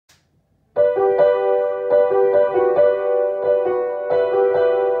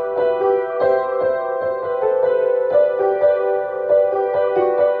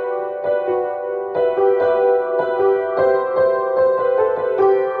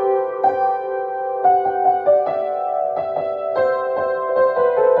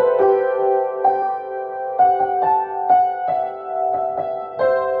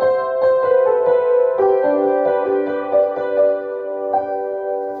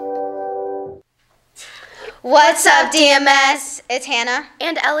What's up, DMS? It's Hannah.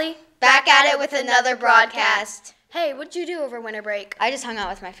 And Ellie. Back at it with another broadcast. Hey, what'd you do over winter break? I just hung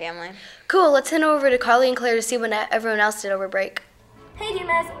out with my family. Cool, let's head over to Carly and Claire to see what everyone else did over break. Hey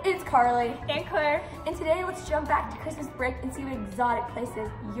DMS, it's Carly and Claire, and today let's jump back to Christmas break and see what exotic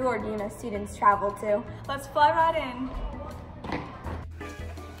places your DMS students traveled to. Let's fly right in.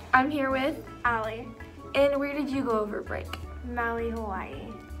 I'm here with Allie. And where did you go over break? Maui,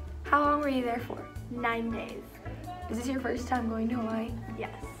 Hawaii. How long were you there for? 9 days. Is this your first time going to Hawaii?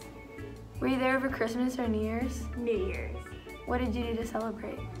 Yes. Were you there over Christmas or New Year's? New Year's. What did you do to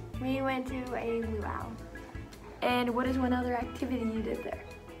celebrate? We went to a luau. And what is one other activity you did there?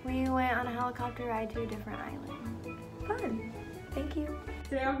 We went on a helicopter ride to a different island. Fun. Thank you.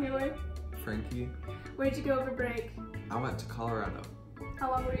 Today I'm here with Frankie. Where'd you go over break? I went to Colorado.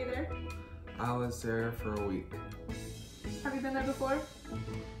 How long were you there? I was there for a week. Have you been there before?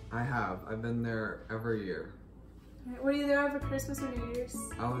 I have. I've been there every year. Were you there over Christmas or New Year's?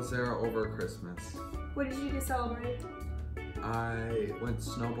 I was there over Christmas. What did you do to celebrate? I went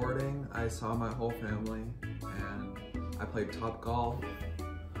snowboarding. I saw my whole family and I played Topgolf.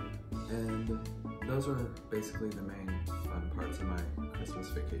 And those were basically the main fun parts of my Christmas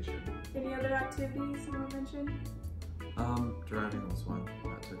vacation. Any other activities you want to mention? Driving was one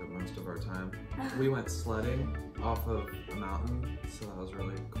that took up most of our time. We went sledding off of a mountain, so that was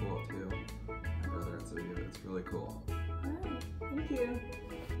really cool too. My brother has a video, it's really cool. Alright, thank you.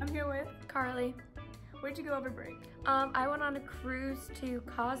 I'm here with Carly. Where'd you go over break? I went on a cruise to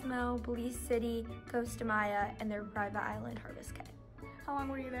Cozumel, Belize City, Costa Maya, and their private island, Harvest Caye. How long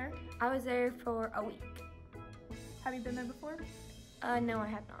were you there? I was there for a week. Have you been there before? No, I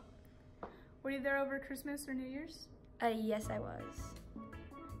have not. Were you there over Christmas or New Year's? Yes, I was.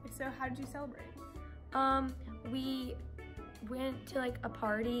 If so, how did you celebrate? We went to like a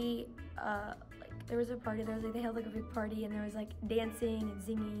party, there was a party, they held like a big party and there was like dancing and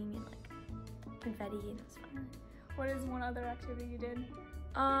singing and like confetti and it was fun. What is one other activity you did?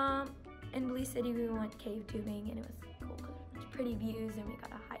 In Belize City we went cave tubing and it was cool because there was pretty views and we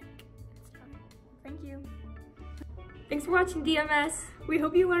got a hike and stuff. Thank you. Thanks for watching DMS. We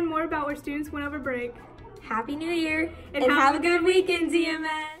hope you learn more about where students went over break. Happy New Year And have a good weekend,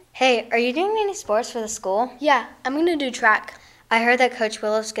 DMS. Hey, are you doing any sports for the school? Yeah, I'm gonna do track. I heard that Coach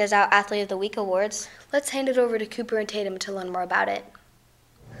Willis gives out Athlete of the Week awards. Let's hand it over to Cooper and Tatum to learn more about it.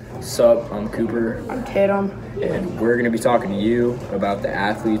 Sup, I'm Cooper. I'm Tatum. And we're going to be talking to you about the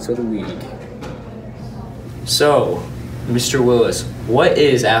Athletes of the Week. So, Mr. Willis, what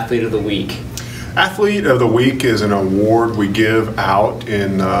is Athlete of the Week? Athlete of the Week is an award we give out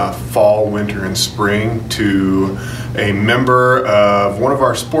in fall, winter, and spring to a member of one of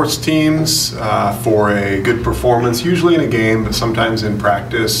our sports teams for a good performance, usually in a game, but sometimes in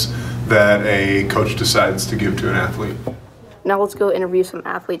practice, that a coach decides to give to an athlete. Now let's go interview some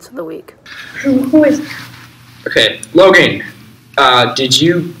athletes of the week. Okay, Logan, I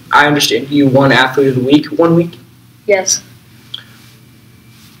understand you won Athlete of the Week 1 week? Yes.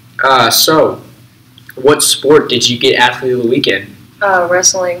 So, what sport did you get Athlete of the Week in?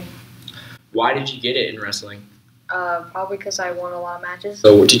 Wrestling. Why did you get it in wrestling? Probably because I won a lot of matches.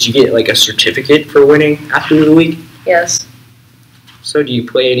 So, did you get like a certificate for winning Athlete of the Week? Yes. So, do you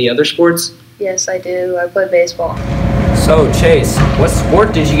play any other sports? Yes, I do. I play baseball. So, Chase, what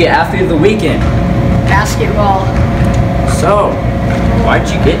sport did you get Athlete of the Week in? Basketball. So, why'd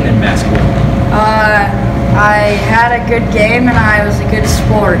you get in basketball? I had a good game and I was a good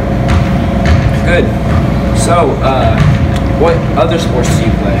sport. Good. So, what other sports do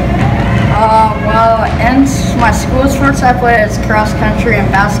you play? Well, in my school sports I play is cross country and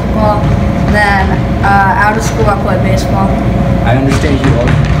basketball. Then out of school I play baseball. I understand you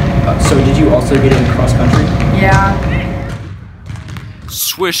all. So did you also get in cross country? Yeah.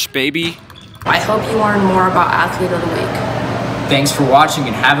 Swish, baby. I hope you learn more about Athlete of the Week. Thanks for watching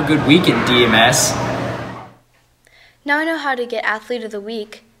and have a good weekend, DMS. Now I know how to get Athlete of the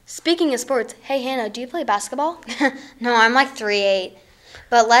Week. Speaking of sports, hey Hannah, do you play basketball? No, I'm like 3'8".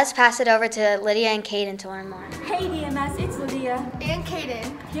 But let's pass it over to Lydia and Kaden to learn more. Hey DMS, it's Lydia. And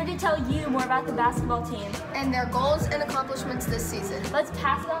Kaden, Here to tell you more about the basketball team. and their goals and accomplishments this season. Let's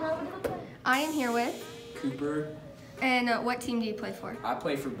pass it on over to the coach. I am here with, Cooper. and what team do you play for? I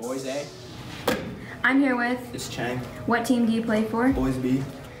play for Boys A. I'm here with. It's Chang. What team do you play for? Boys B.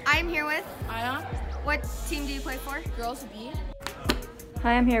 I am here with, Aya. what team do you play for? Girls B.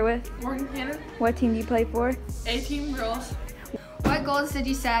 Hi, I'm here with. Morgan Cannon, What team do you play for? A-Team Girls. What goals did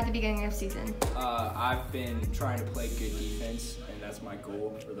you set at the beginning of the season? I've been trying to play good defense, and that's my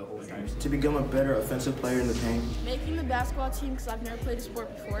goal for the whole entire season. To become a better offensive player in the paint. Making the basketball team because I've never played a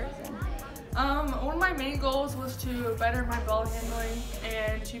sport before. One of my main goals was to better my ball handling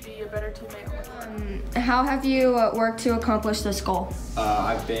and to be a better teammate all the time. How have you worked to accomplish this goal?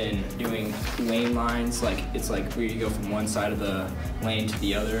 I've been doing lane lines, it's like where you go from one side of the lane to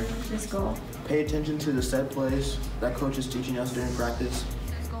the other. This goal. Pay attention to the set plays that coach is teaching us during practice.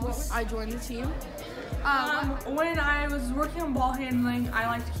 I joined the team. When I was working on ball handling, I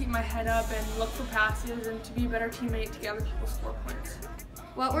like to keep my head up and look for passes and to be a better teammate to get other people score points.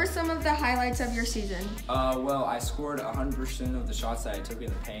 What were some of the highlights of your season? Well, I scored 100% of the shots that I took in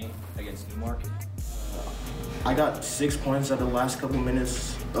the paint against Newmark. I got 6 points at the last couple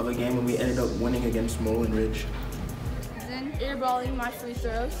minutes of a game and we ended up winning against Moreland Ridge. Airballing my free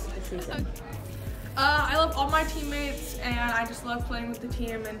throws. I love all my teammates and I just love playing with the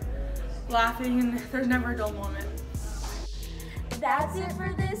team and laughing, and there's never a dull moment. That's it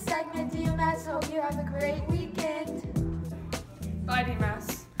for this segment, DMS. Hope you have a great weekend. Bye,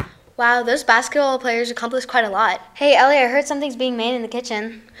 DMS. Wow, those basketball players accomplished quite a lot. Hey, Ellie, I heard something's being made in the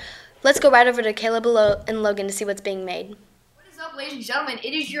kitchen. Let's go right over to Caleb and Logan to see what's being made. What is up, ladies and gentlemen?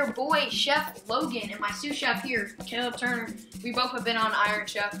 It is your boy, Chef Logan, and my sous chef here, Caleb Turner. We both have been on Iron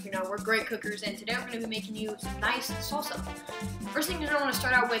Chef. You know, we're great cookers, and today we're going to be making you some nice salsa. First thing you're going to want to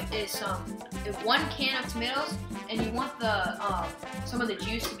start out with is 1 can of tomatoes, and you want some of the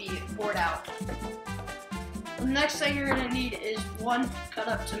juice to be poured out. The next thing you're going to need is 1 cut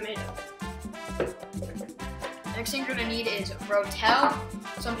up tomato. Next thing you're going to need is Rotel.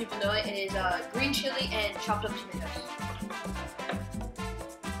 Some people know it. It is green chili and chopped up tomatoes.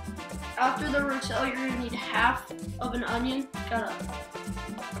 After the Rotel, you're going to need half of an onion cut up.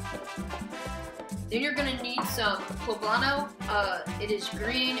 Then you're going to need some poblano. It is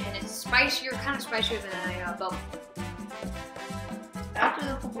green and it's spicier, kind of spicier than a bell pepper. After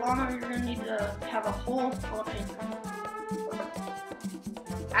the poblano, you're going to need to have a whole jalapeno.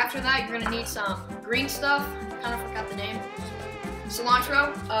 After that, you're going to need some green stuff. Kind of forgot the name.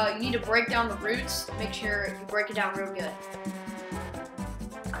 Cilantro. You need to break down the roots. Make sure you break it down real good.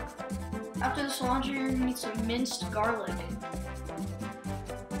 After the cilantro, you're going to need some minced garlic.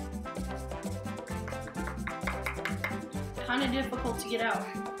 Kind of difficult to get out.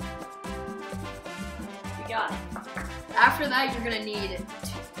 You got it. After that, you're going to need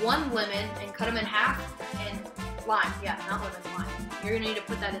 1 lemon and cut them in half, and lime. Yeah, not lemon, lime. You're going to need to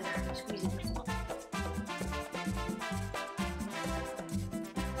put that in there and squeeze it in.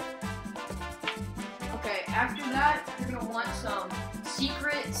 Okay, after that, you're going to want some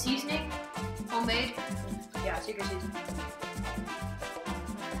secret seasoning, homemade. Yeah, secret seasoning.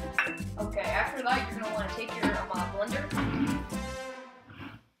 Okay, after that, you're going to want to take your blender,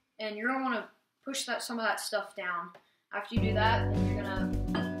 and you're going to want to push some of that stuff down. After you do that, then you're going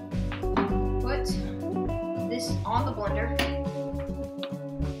to put this on the blender.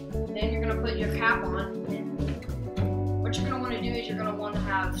 Then you're going to put your cap on, and what you're going to want to do is you're going to want to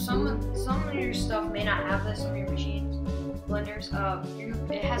have some of your stuff may not have this, some of your machines, blenders.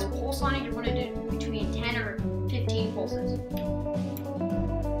 It has pulse on it. You're going to do between 10 or 15 pulses.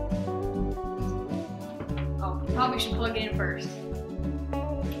 Oh, probably should plug it in first.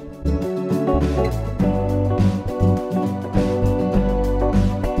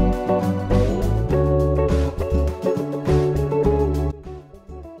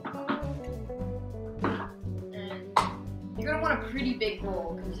 You're going to want a pretty big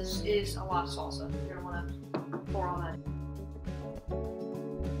bowl because this is a lot of salsa. You're going to want to pour all that in.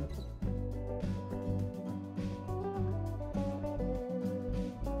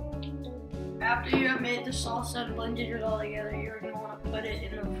 After you have made the salsa and blended it all together, you're going to want to put it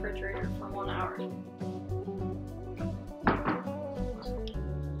in the refrigerator for 1 hour.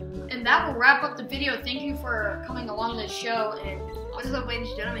 And that will wrap up the video. Thank you for coming along this show. And what is up, ladies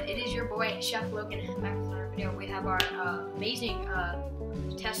and gentlemen? It is your boy, Chef Logan. Back with another video. We have our amazing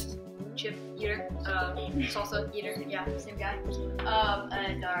test chip eater, salsa eater, yeah, same guy.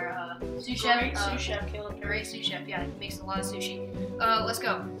 And our sous chef, Caleb. Great sous chef, yeah, he makes a lot of sushi. Let's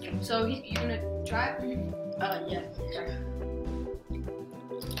go. So you're gonna try it? Yeah. Okay.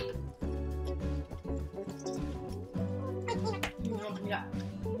 Yeah.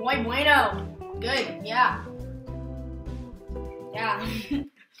 Muy bueno. Good. Yeah. Yeah. I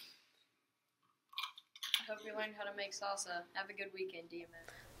hope you learned how to make salsa. Have a good weekend, DMS.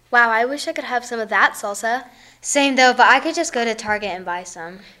 Wow, I wish I could have some of that salsa. Same though, but I could just go to Target and buy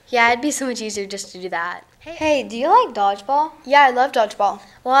some. Yeah, it'd be so much easier just to do that. Hey, do you like dodgeball? Yeah, I love dodgeball.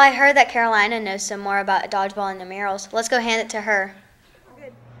 Well, I heard that Carolina knows some more about dodgeball and intramurals. Let's go hand it to her.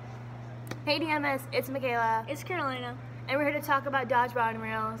 Good. Hey DMS, it's Michaela. It's Carolina. And we're here to talk about dodgeball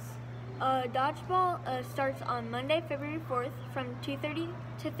intramurals. Dodgeball starts on Monday, February 4th from 2:30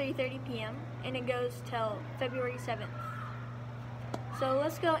 to 3:30 p.m. and it goes till February 7th. So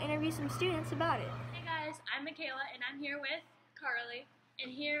let's go interview some students about it. Hey guys, I'm Michaela and I'm here with Carly, and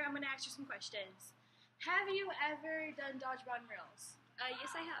here I'm going to ask you some questions. Have you ever done dodgeball and reels?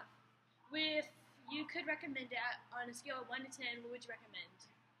 Yes, I have. If you could recommend it on a scale of 1 to 10, what would you recommend?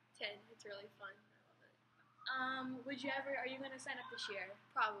 10. It's really fun. Are you going to sign up this year?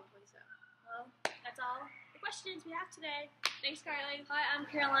 Probably so. Well, that's all the questions we have today. Thanks, Carly. Hi, I'm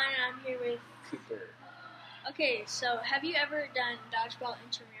Caroline and I'm here with Cooper. Okay, so have you ever done dodgeball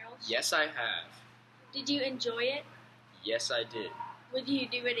intramurals? Yes, I have. Did you enjoy it? Yes, I did. Would you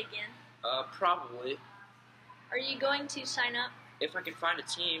do it again? Probably. Are you going to sign up? If I can find a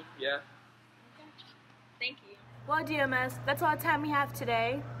team, yeah. Thank you. Well, DMS, that's all the time we have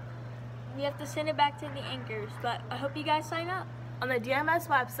today. We have to send it back to the anchors, but I hope you guys sign up on the DMS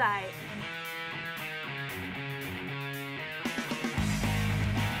website.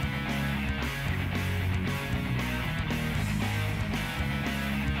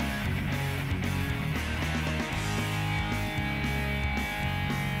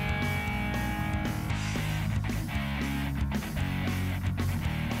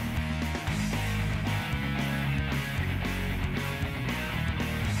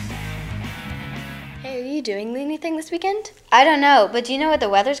 Hey, are you doing anything this weekend? I don't know, but do you know what the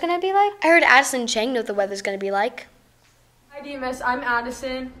weather's going to be like? I heard Addison and Chang know what the weather's going to be like. Hi DMS, I'm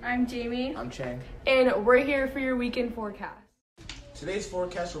Addison. I'm Jamie. I'm Chang. And we're here for your weekend forecast. Today's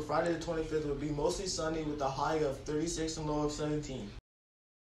forecast for Friday the 25th will be mostly sunny with a high of 36 and low of 17.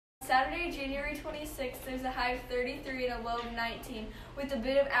 Saturday, January 26th, there's a high of 33 and a low of 19 with a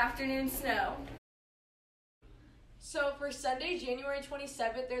bit of afternoon snow. So for Sunday, January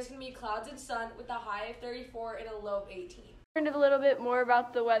 27th, there's going to be clouds and sun with a high of 34 and a low of 18. Learned a little bit more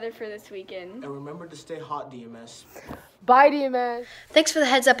about the weather for this weekend. And remember to stay hot, DMS. Bye, DMS. Thanks for the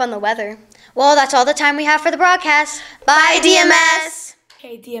heads up on the weather. Well, that's all the time we have for the broadcast. Bye, DMS.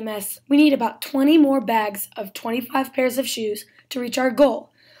 Okay, DMS, we need about 20 more bags of 25 pairs of shoes to reach our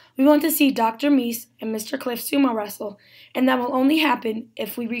goal. We want to see Dr. Meese and Mr. Cliff sumo wrestle, and that will only happen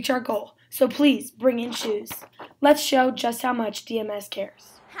if we reach our goal. So please, bring in shoes. Let's show just how much DMS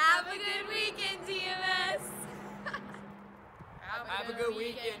cares. Have a good weekend, DMS. Have a good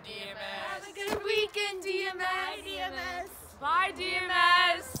weekend, DMS. Have a good weekend, DMS. Bye,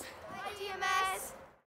 DMS.